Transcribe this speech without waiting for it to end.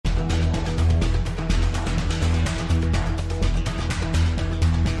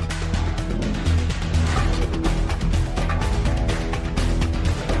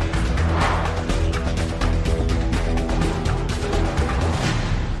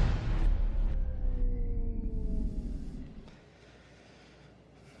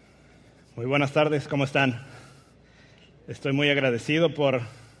Muy buenas tardes, ¿cómo están? Estoy muy agradecido por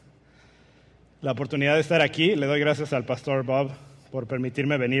la oportunidad de estar aquí. Le doy gracias al pastor Bob por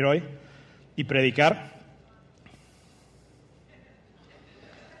permitirme venir hoy y predicar.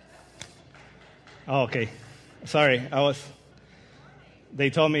 Oh, okay. Sorry, they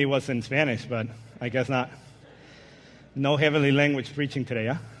told me it was in Spanish, but I guess not. No heavenly language preaching today,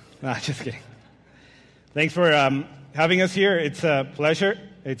 huh? No, just kidding. Thanks for having us here. It's a pleasure.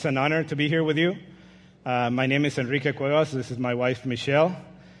 It's an honor to be here with you. My name is Enrique Cuevas. This is my wife, Michelle.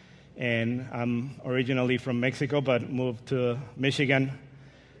 And I'm originally from Mexico, but moved to Michigan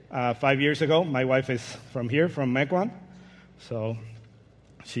 5 years ago. My wife is from here, from Mequon. So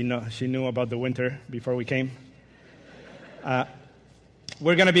she knew about the winter before we came.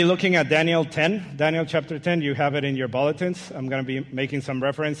 We're going to be looking at Daniel chapter 10. You have it in your bulletins. I'm going to be making some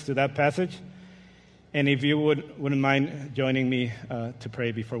reference to that passage. And if you wouldn't mind joining me to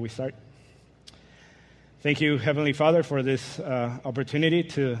pray before we start. Thank you, Heavenly Father, for this opportunity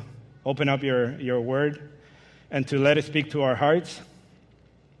to open up your word and to let it speak to our hearts.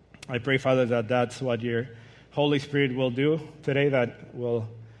 I pray, Father, that that's what your Holy Spirit will do today, that will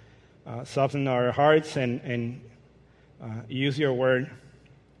soften our hearts and use your word,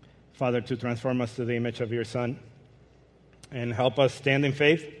 Father, to transform us to the image of your Son and help us stand in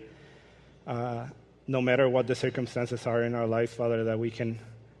faith. No matter what the circumstances are in our lives, Father, that we can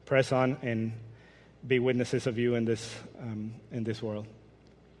press on and be witnesses of you in this world.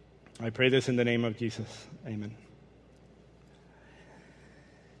 I pray this in the name of Jesus. Amen.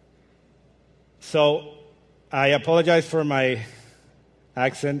 So, I apologize for my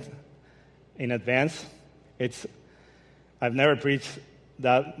accent in advance. I've never preached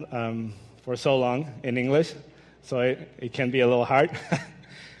that for so long in English, so it can be a little hard.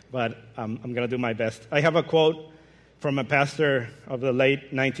 But I'm going to do my best. I have a quote from a pastor of the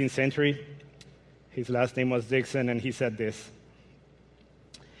late 19th century. His last name was Dixon, and he said this: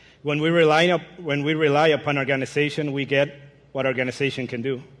 When we rely upon organization, we get what organization can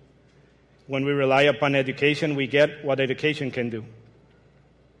do. When we rely upon education, we get what education can do.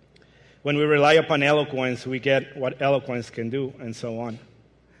 When we rely upon eloquence, we get what eloquence can do, and so on.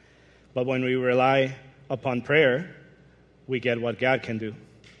 But when we rely upon prayer, we get what God can do.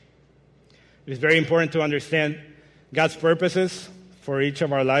 It is very important to understand God's purposes for each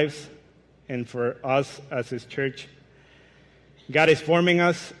of our lives and for us as His church. God is forming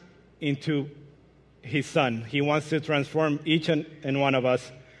us into His Son. He wants to transform each and one of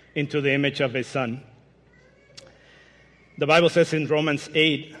us into the image of His Son. The Bible says in Romans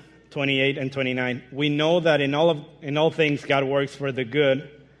 8:28 and 29, we know that in all things God works for the good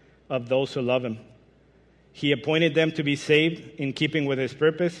of those who love Him. He appointed them to be saved in keeping with His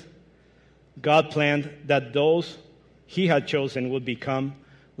purpose. God planned that those He had chosen would become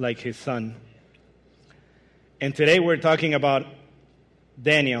like His Son. And today we're talking about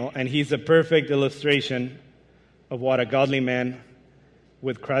Daniel, and he's a perfect illustration of what a godly man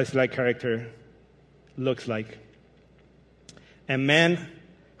with Christ-like character looks like. A man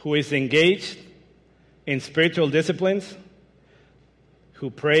who is engaged in spiritual disciplines, who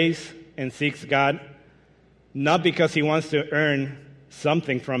prays and seeks God, not because he wants to earn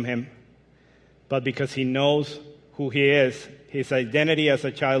something from Him, but because he knows who he is, his identity as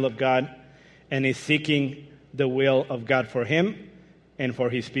a child of God, and is seeking the will of God for him and for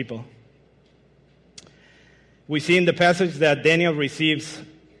His people. We see in the passage that Daniel receives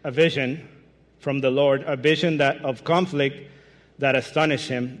a vision from the Lord, a vision of conflict that astonished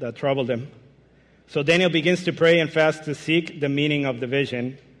him, that troubled him. So Daniel begins to pray and fast to seek the meaning of the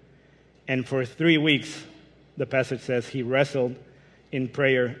vision, and for 3 weeks, the passage says, he wrestled in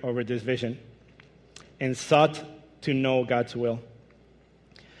prayer over this vision and sought to know God's will.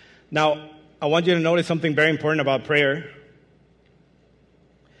 Now, I want you to notice something very important about prayer.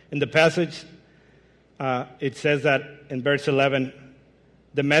 In the passage, it says that in verse 11,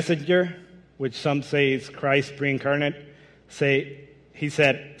 the messenger, which some say is Christ pre-incarnate, he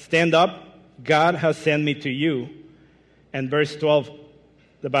said, stand up, God has sent me to you. And verse 12,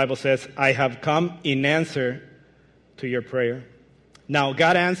 the Bible says, I have come in answer to your prayer. Now,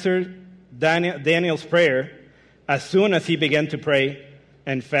 God answered Daniel's prayer as soon as he began to pray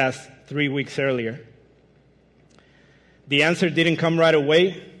and fast 3 weeks earlier. The answer didn't come right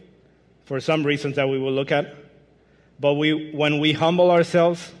away for some reasons that we will look at, but when we humble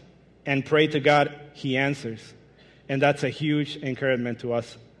ourselves and pray to God, He answers, and that's a huge encouragement to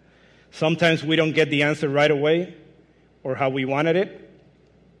us. Sometimes we don't get the answer right away or how we wanted it,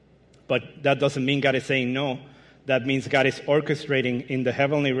 but that doesn't mean God is saying no. That means God is orchestrating in the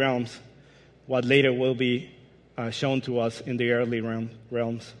heavenly realms what later will be shown to us in the earthly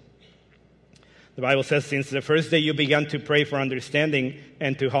realms. The Bible says, since the first day you began to pray for understanding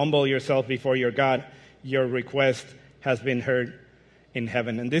and to humble yourself before your God, your request has been heard in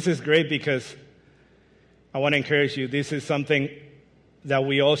heaven. And this is great because I want to encourage you, this is something that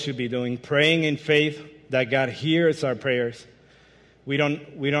we all should be doing, praying in faith that God hears our prayers. We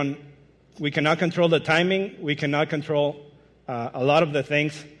cannot control the timing, we cannot control a lot of the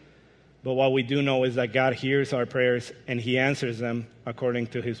things, but what we do know is that God hears our prayers and He answers them according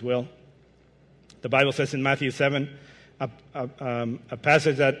to His will. The Bible says in Matthew 7, a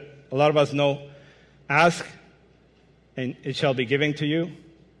passage that a lot of us know, ask and it shall be given to you,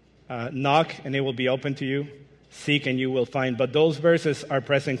 knock and it will be open to you, seek and you will find. But those verses are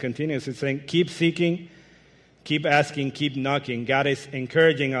present continuous. It's saying keep seeking, keep asking, keep knocking. God is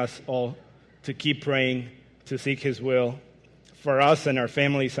encouraging us all to keep praying, to seek His will for us and our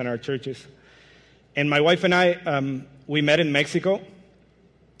families and our churches. And my wife and I, we met in Mexico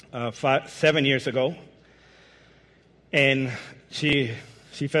 7 years ago. And she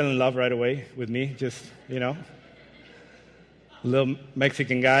fell in love right away with me, just, little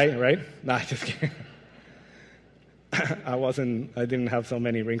Mexican guy, right? Nah, just kidding. I didn't have so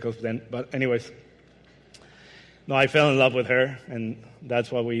many wrinkles then. But anyways, no, I fell in love with her, and that's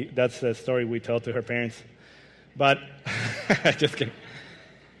the story we tell to her parents. But, just kidding.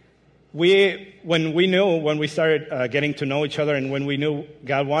 When we started getting to know each other and when we knew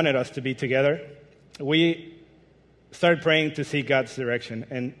God wanted us to be together, we started praying to see God's direction.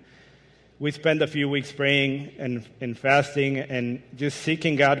 And we spent a few weeks praying and fasting and just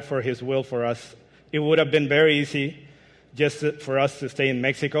seeking God for His will for us. It would have been very easy just for us to stay in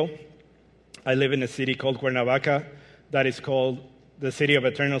Mexico. I live in a city called Cuernavaca that is called the City of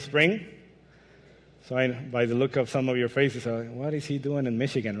Eternal Spring. So by the look of some of your faces, I'm like, what is he doing in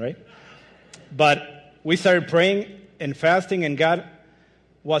Michigan, right? But we started praying and fasting, and God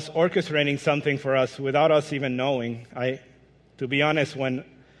was orchestrating something for us without us even knowing. To be honest, when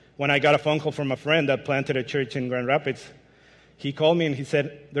I got a phone call from a friend that planted a church in Grand Rapids, he called me and he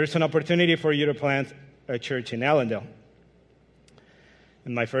said, there's an opportunity for you to plant a church in Allendale.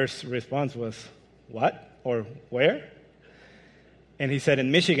 And my first response was, what? Or where? And he said,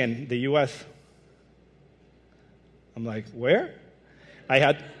 in Michigan, the U.S. I'm like, where? I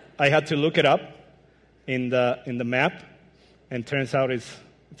had to look it up in the map, and turns out it's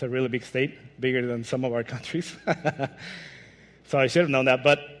a really big state, bigger than some of our countries. So I should have known that.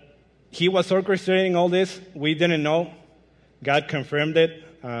 But he was orchestrating all this. We didn't know. God confirmed it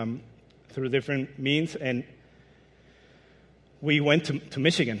through different means, and we went to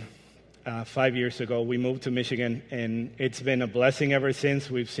Michigan 5 years ago. We moved to Michigan, and it's been a blessing ever since.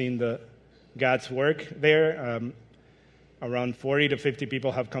 We've seen God's work there. Around 40 to 50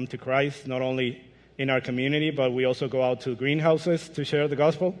 people have come to Christ, not only in our community, but we also go out to greenhouses to share the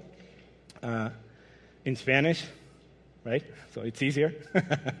gospel in Spanish, right? So it's easier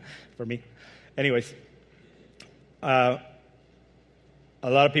for me. Anyways, a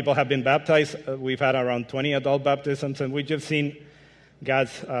lot of people have been baptized. We've had around 20 adult baptisms, and we've just seen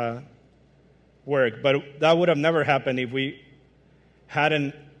God's work. But that would have never happened if we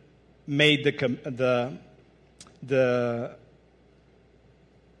hadn't made the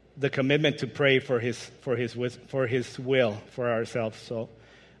commitment to pray for His will for ourselves. So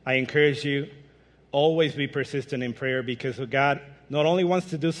I encourage you, always be persistent in prayer, because God not only wants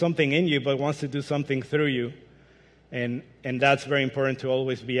to do something in you, but wants to do something through you. And that's very important, to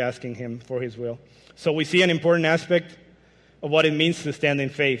always be asking Him for His will. So we see an important aspect of what it means to stand in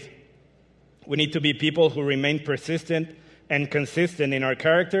faith. We need to be people who remain persistent and consistent in our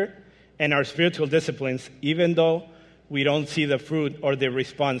character and our spiritual disciplines, even though we don't see the fruit or the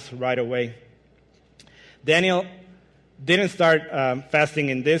response right away. Daniel didn't start fasting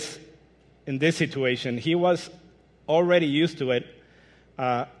in this situation. He was already used to it.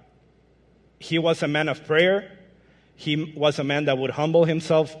 He was a man of prayer. He was a man that would humble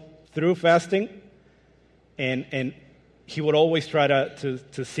himself through fasting, and he would always try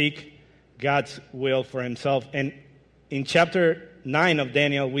to seek God's will for himself. And in chapter 9 of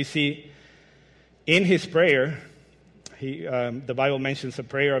Daniel, we see in his prayer, the Bible mentions a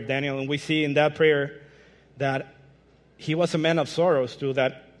prayer of Daniel, and we see in that prayer that he was a man of sorrows too,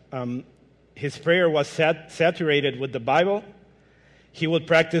 that his prayer was saturated with the Bible. He would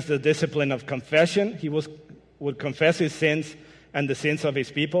practice the discipline of confession. He would confess his sins and the sins of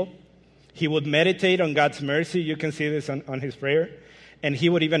his people. He would meditate on God's mercy. You can see this on his prayer. And he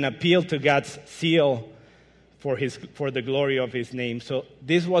would even appeal to God's seal for the glory of His name. So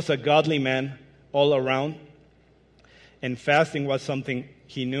this was a godly man all around. And fasting was something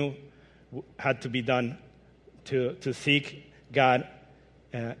he knew had to be done to seek God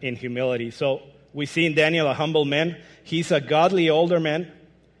in humility. So We see in Daniel a humble man. He's a godly older man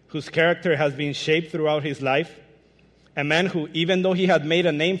whose character has been shaped throughout his life. A man who, even though he had made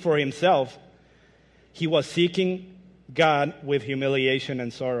a name for himself, he was seeking God with humiliation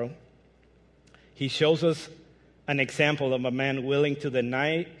and sorrow. He shows us an example of a man willing to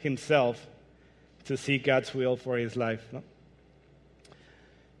deny himself to seek God's will for his life. No?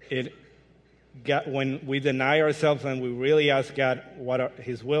 When we deny ourselves and we really ask God what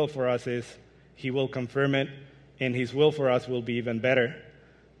his will for us is, he will confirm it, and his will for us will be even better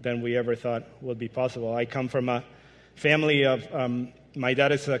than we ever thought would be possible. I come from a family of, my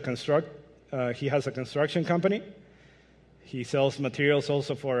dad is he has a construction company. He sells materials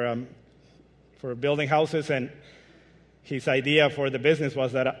also for building houses, and his idea for the business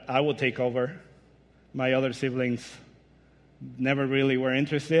was that I would take over. My other siblings never really were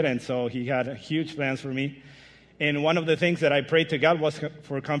interested, and so he had huge plans for me. And one of the things that I prayed to God was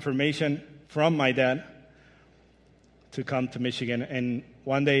for confirmation from my dad to come to Michigan. And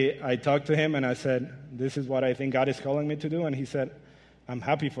one day I talked to him and I said, this is what I think God is calling me to do. And he said, I'm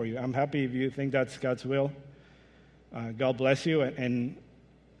happy for you. I'm happy if you think that's God's will. God bless you. And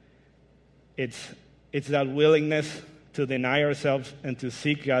it's that willingness to deny ourselves and to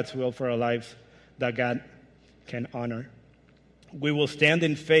seek God's will for our lives that God can honor. We will stand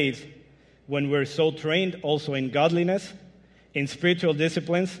in faith when we're so trained also in godliness, in spiritual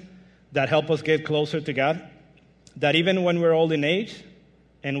disciplines that help us get closer to God, that even when we're old in age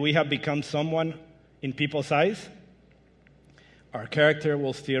and we have become someone in people's eyes, our character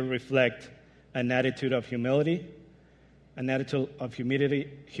will still reflect an attitude of humility, and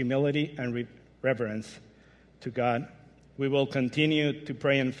reverence to God. We will continue to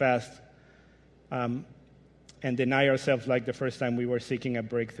pray and fast and deny ourselves like the first time we were seeking a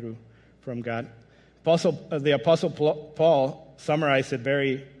breakthrough from God. The Apostle Paul summarized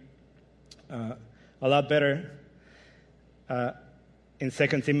it a lot better in 2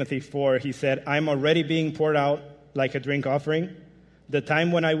 Timothy 4. He said, I'm already being poured out like a drink offering. The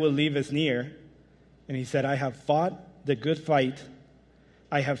time when I will leave is near. And he said, I have fought the good fight.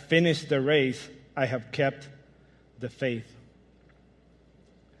 I have finished the race. I have kept the faith.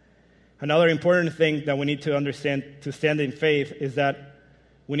 Another important thing that we need to understand to stand in faith is that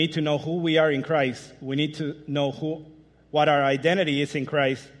we need to know who we are in Christ. We need to know what our identity is in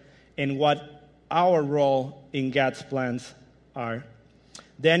Christ and what our role in God's plans are.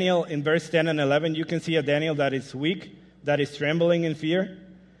 Daniel, in verse 10 and 11, you can see a Daniel that is weak, that is trembling in fear.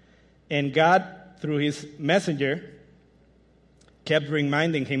 And God, through his messenger, kept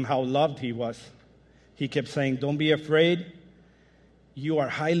reminding him how loved he was. He kept saying, don't be afraid. You are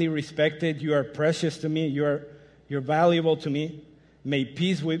highly respected. You are precious to me. You're valuable to me. May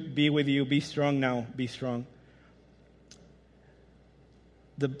peace be with you. Be strong now. Be strong.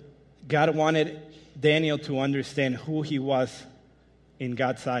 God wanted Daniel to understand who he was in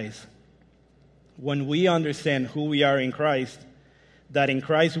God's eyes. When we understand who we are in Christ, that in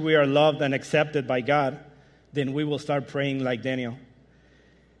Christ we are loved and accepted by God, then we will start praying like Daniel.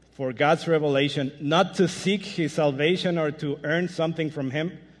 For God's revelation, not to seek his salvation or to earn something from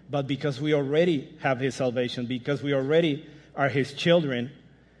him, but because we already have his salvation, because we already are his children,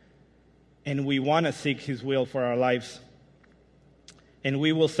 and we want to seek his will for our lives. And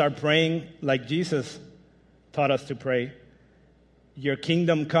we will start praying like Jesus taught us to pray. Your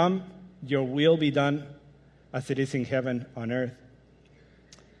kingdom come, your will be done as it is in heaven on earth.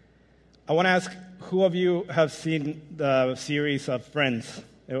 I want to ask, who of you have seen the series of Friends?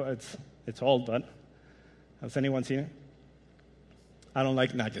 It's old, but has anyone seen it? I don't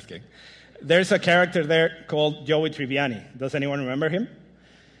like, just kidding. There's a character there called Joey Tribbiani. Does anyone remember him?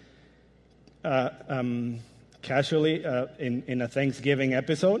 Casually, in a Thanksgiving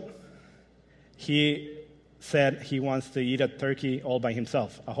episode, he said he wants to eat a turkey all by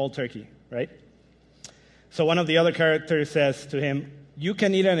himself, a whole turkey, right? So one of the other characters says to him, you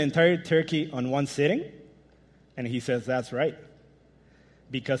can eat an entire turkey on one sitting? And he says, that's right.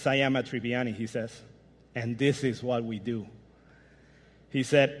 Because I am a Tribbiani, he says. And this is what we do. He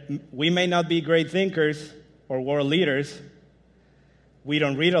said, we may not be great thinkers or world leaders. We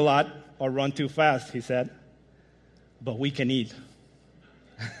don't read a lot or run too fast, he said. But we can eat.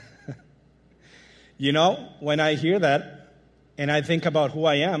 You know, when I hear that and I think about who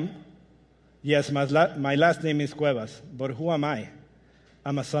I am, yes, my last name is Cuevas, but who am I?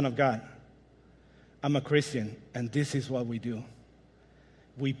 I'm a son of God. I'm a Christian, and this is what we do.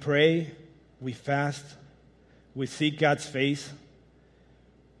 We pray, we fast, we seek God's face,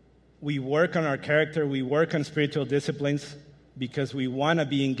 we work on our character, we work on spiritual disciplines because we want to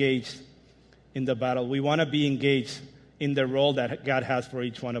be engaged in the battle. We want to be engaged in the role that God has for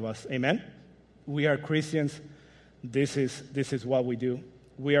each one of us. Amen? We are Christians. This is what we do.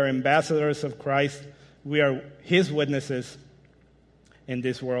 We are ambassadors of Christ. We are his witnesses in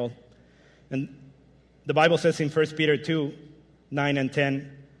this world. And the Bible says in 1 Peter 2, 9 and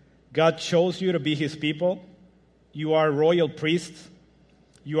 10, God chose you to be his people. You are royal priests.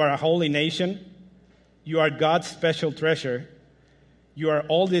 You are a holy nation. You are God's special treasure. You are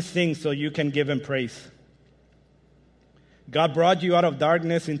all these things so you can give him praise. God brought you out of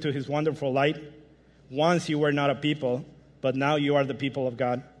darkness into his wonderful light. Once you were not a people, but now you are the people of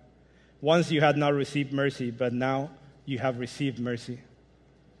God. Once you had not received mercy, but now you have received mercy.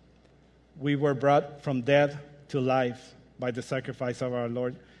 We were brought from death to life by the sacrifice of our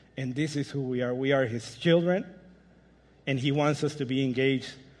Lord. And this is who we are. We are his children, and he wants us to be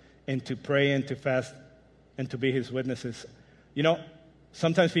engaged and to pray and to fast and to be his witnesses. You know,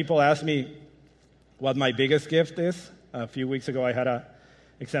 sometimes people ask me what my biggest gift is. A few weeks ago, I had an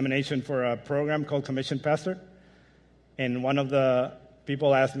examination for a program called Commission Pastor. And one of the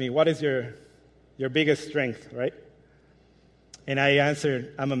people asked me, what is your biggest strength, right? And I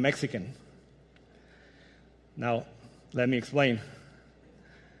answered, I'm a Mexican. Now, let me explain.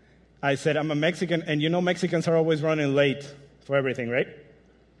 I said, I'm a Mexican, and you know Mexicans are always running late for everything, right?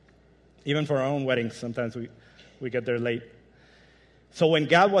 Even for our own weddings, sometimes we get there late. So when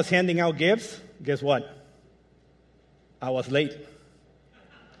God was handing out gifts, guess what? I was late.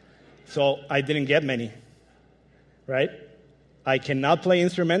 So I didn't get many, right? I cannot play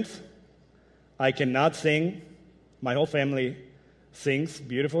instruments. I cannot sing. My whole family sings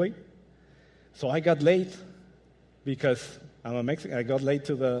beautifully. So I got late because I'm a Mexican. I got late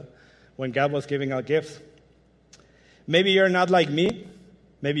when God was giving out gifts. Maybe you're not like me.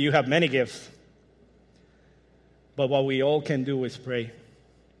 Maybe you have many gifts. But what we all can do is pray.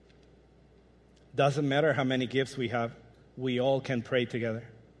 Doesn't matter how many gifts we have. We all can pray together.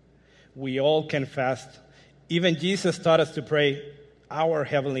 We all can fast. Even Jesus taught us to pray, our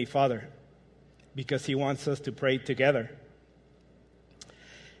Heavenly Father, because he wants us to pray together.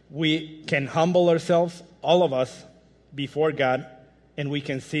 We can humble ourselves, all of us, before God, and we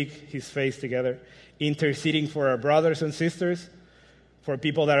can seek his face together, interceding for our brothers and sisters, for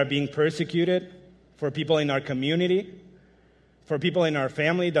people that are being persecuted, for people in our community, for people in our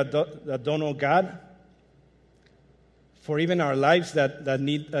family that don't know God, for even our lives that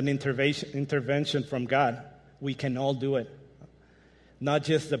need an intervention from God. We can all do it. Not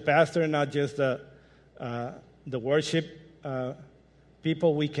just the pastor, not just the worship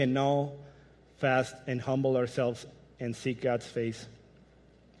people. We can all fast and humble ourselves and seek God's face.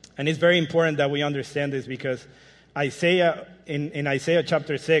 And it's very important that we understand this because Isaiah, in Isaiah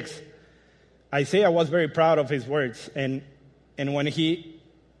chapter 6, Isaiah was very proud of his words. And when he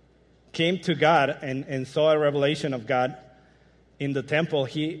came to God and saw a revelation of God in the temple,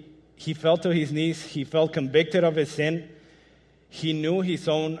 he fell to his knees. He felt convicted of his sin. He knew his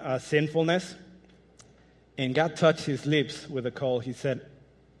own sinfulness. And God touched his lips with a coal. He said,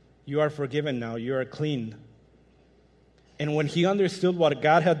 "You are forgiven now. You are clean." And when he understood what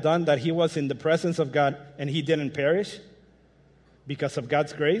God had done, that he was in the presence of God and he didn't perish because of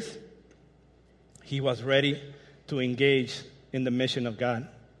God's grace, he was ready to engage in the mission of God.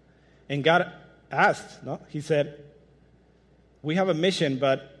 And God asked, no? He said, we have a mission,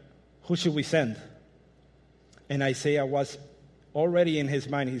 but who should we send? And Isaiah was already in his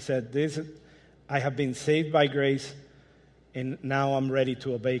mind. He said, I have been saved by grace, and now I'm ready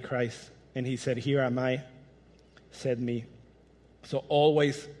to obey Christ. And he said, here am I, send me. So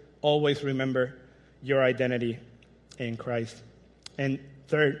always, always remember your identity in Christ. And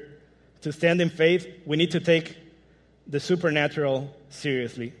third, to stand in faith, we need to take the supernatural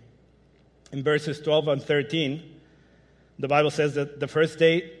seriously. In verses 12 and 13, the Bible says that the first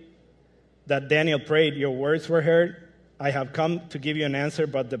day that Daniel prayed, your words were heard. I have come to give you an answer,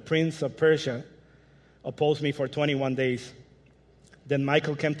 but the prince of Persia opposed me for 21 days. Then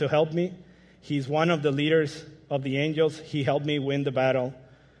Michael came to help me. He's one of the leaders of the angels. He helped me win the battle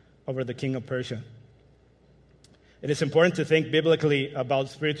over the king of Persia. It is important to think biblically about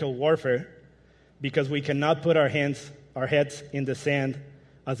spiritual warfare because we cannot put our heads in the sand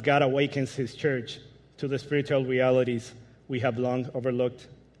as God awakens his church to the spiritual realities we have long overlooked.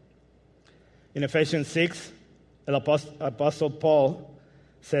 In Ephesians 6, the Apostle Paul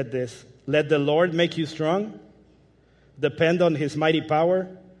said this, let the Lord make you strong, depend on his mighty power,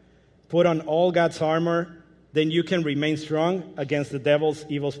 put on all God's armor, then you can remain strong against the devil's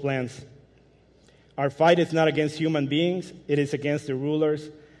evil plans. Our fight is not against human beings, it is against the rulers,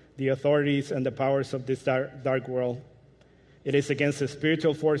 the authorities, and the powers of this dark world. It is against the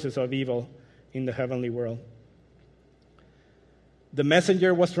spiritual forces of evil in the heavenly world. The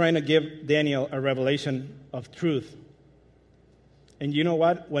messenger was trying to give Daniel a revelation of truth. And you know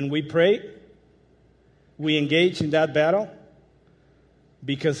what? When we pray, we engage in that battle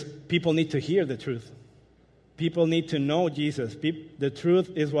because people need to hear the truth. People need to know Jesus. The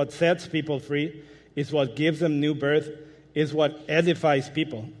truth is what sets people free, is what gives them new birth, is what edifies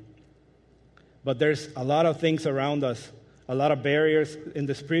people. But there's a lot of things around us, a lot of barriers in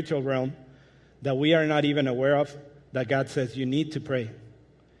the spiritual realm that we are not even aware of, that God says you need to pray.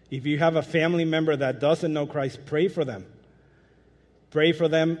 If you have a family member that doesn't know Christ, pray for them. Pray for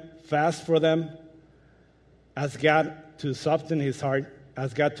them, fast for them. Ask God to soften his heart.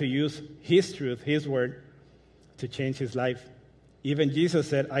 Ask God to use his truth, his word, to change his life. Even Jesus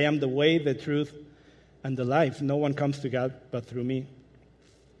said, I am the way, the truth, and the life. No one comes to God but through me.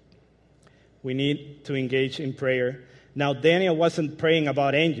 We need to engage in prayer. Now, Daniel wasn't praying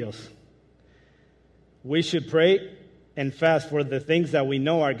about angels. We should pray and fast for the things that we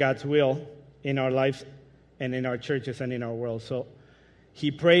know are God's will in our lives and in our churches and in our world. So he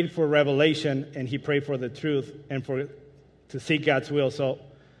prayed for revelation, and he prayed for the truth and to seek God's will. So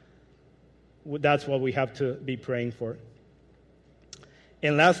that's what we have to be praying for.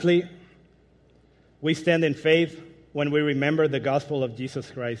 And lastly, we stand in faith when we remember the gospel of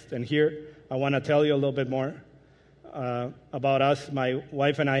Jesus Christ. And here, I want to tell you a little bit more about us. My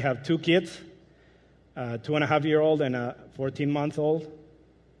wife and I have two kids, a 2.5-year-old and a 14-month-old.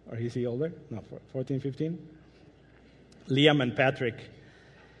 Or is he older? No, 14, 15. Liam and Patrick.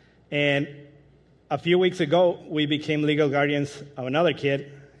 And a few weeks ago, we became legal guardians of another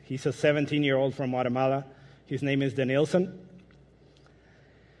kid. He's a 17-year-old from Guatemala. His name is Denilson.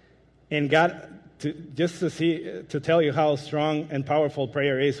 And God, to tell you how strong and powerful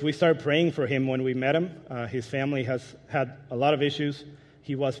prayer is, we started praying for him when we met him. His family has had a lot of issues.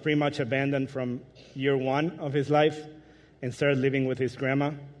 He was pretty much abandoned from year one of his life and started living with his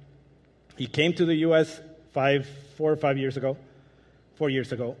grandma. He came to the U.S. 4 or 5 years ago, 4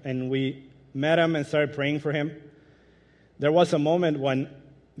 years ago, and we met him and started praying for him. There was a moment when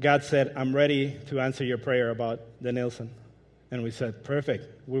God said, I'm ready to answer your prayer about Denilson. And we said, perfect.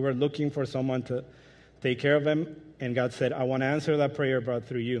 We were looking for someone to take care of him, and God said, I want to answer that prayer, but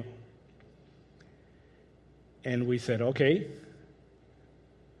through you. And we said, okay.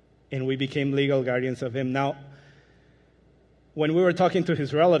 And we became legal guardians of him. Now, when we were talking to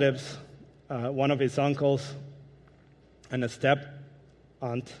his relatives, one of his uncles and a step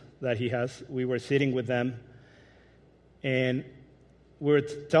aunt that he has, we were sitting with them, and we were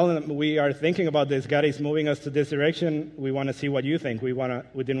telling them, we are thinking about this. God is moving us to this direction. We want to see what you think. We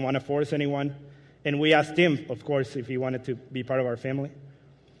didn't want to force anyone. And we asked him, of course, if he wanted to be part of our family.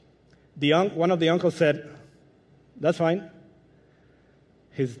 One of the uncles said, that's fine.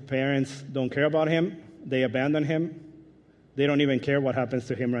 His parents don't care about him. They abandoned him. They don't even care what happens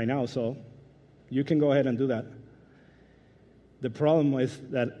to him right now, so you can go ahead and do that. The problem was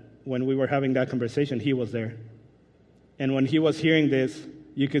that when we were having that conversation, he was there. And when he was hearing this,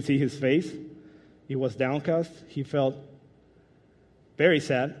 you could see his face. He was downcast. He felt very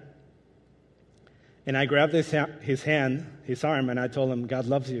sad. And I grabbed his arm, and I told him, God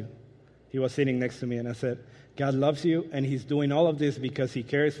loves you. He was sitting next to me, and I said, God loves you, and he's doing all of this because he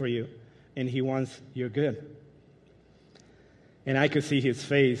cares for you, and he wants your good. And I could see his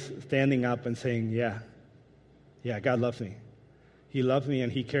face standing up and saying, yeah, God loves me. He loves me,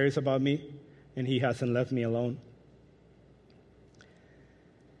 and he cares about me, and he hasn't left me alone.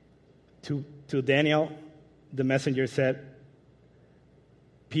 To Daniel, the messenger said,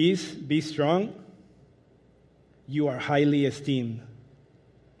 peace, be strong. You are highly esteemed.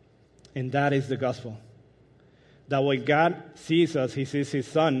 And that is the gospel. That when God sees us, he sees his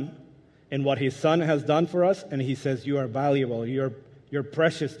son and what his son has done for us, and he says, you are valuable. You're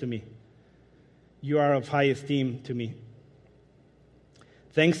precious to me. You are of high esteem to me.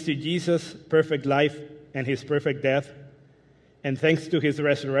 Thanks to Jesus' perfect life and his perfect death, and thanks to his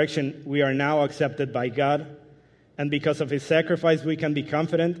resurrection, we are now accepted by God. And because of his sacrifice, we can be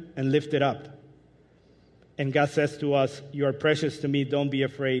confident and lifted up. And God says to us, you are precious to me. Don't be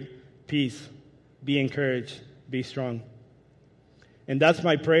afraid. Peace. Be encouraged. Be strong. And that's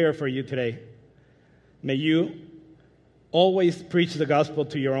my prayer for you today. May you always preach the gospel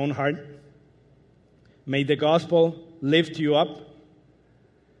to your own heart. May the gospel lift you up.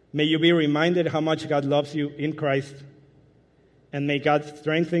 May you be reminded how much God loves you in Christ. And may God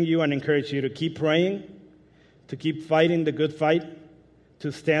strengthen you and encourage you to keep praying, to keep fighting the good fight, to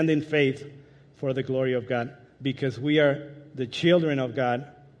stand in faith for the glory of God, because we are the children of God,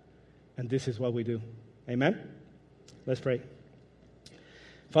 and this is what we do. Amen? Let's pray.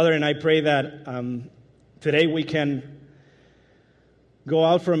 Father, and I pray that today we can go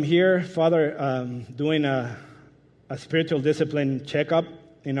out from here, Father, doing a spiritual discipline checkup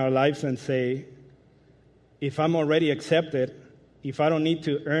in our lives and say, if I'm already accepted, if I don't need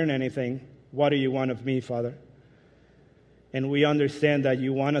to earn anything, what do you want of me, Father? And we understand that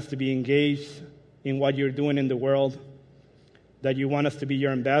you want us to be engaged in what you're doing in the world, that you want us to be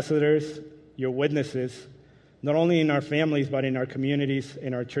your ambassadors, your witnesses, not only in our families, but in our communities,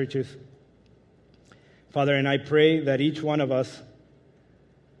 in our churches. Father, and I pray that each one of us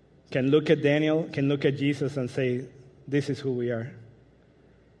can look at Daniel, can look at Jesus and say, this is who we are.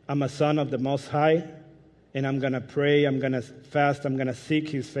 I'm a son of the Most High, and I'm going to pray, I'm going to fast, I'm going to seek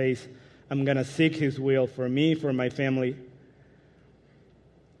his face, I'm going to seek his will for me, for my family,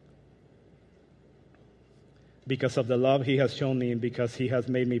 because of the love he has shown me and because he has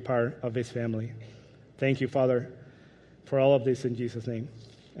made me part of his family. Thank you, Father, for all of this in Jesus' name.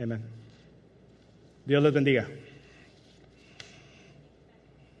 Amen. Dios les bendiga.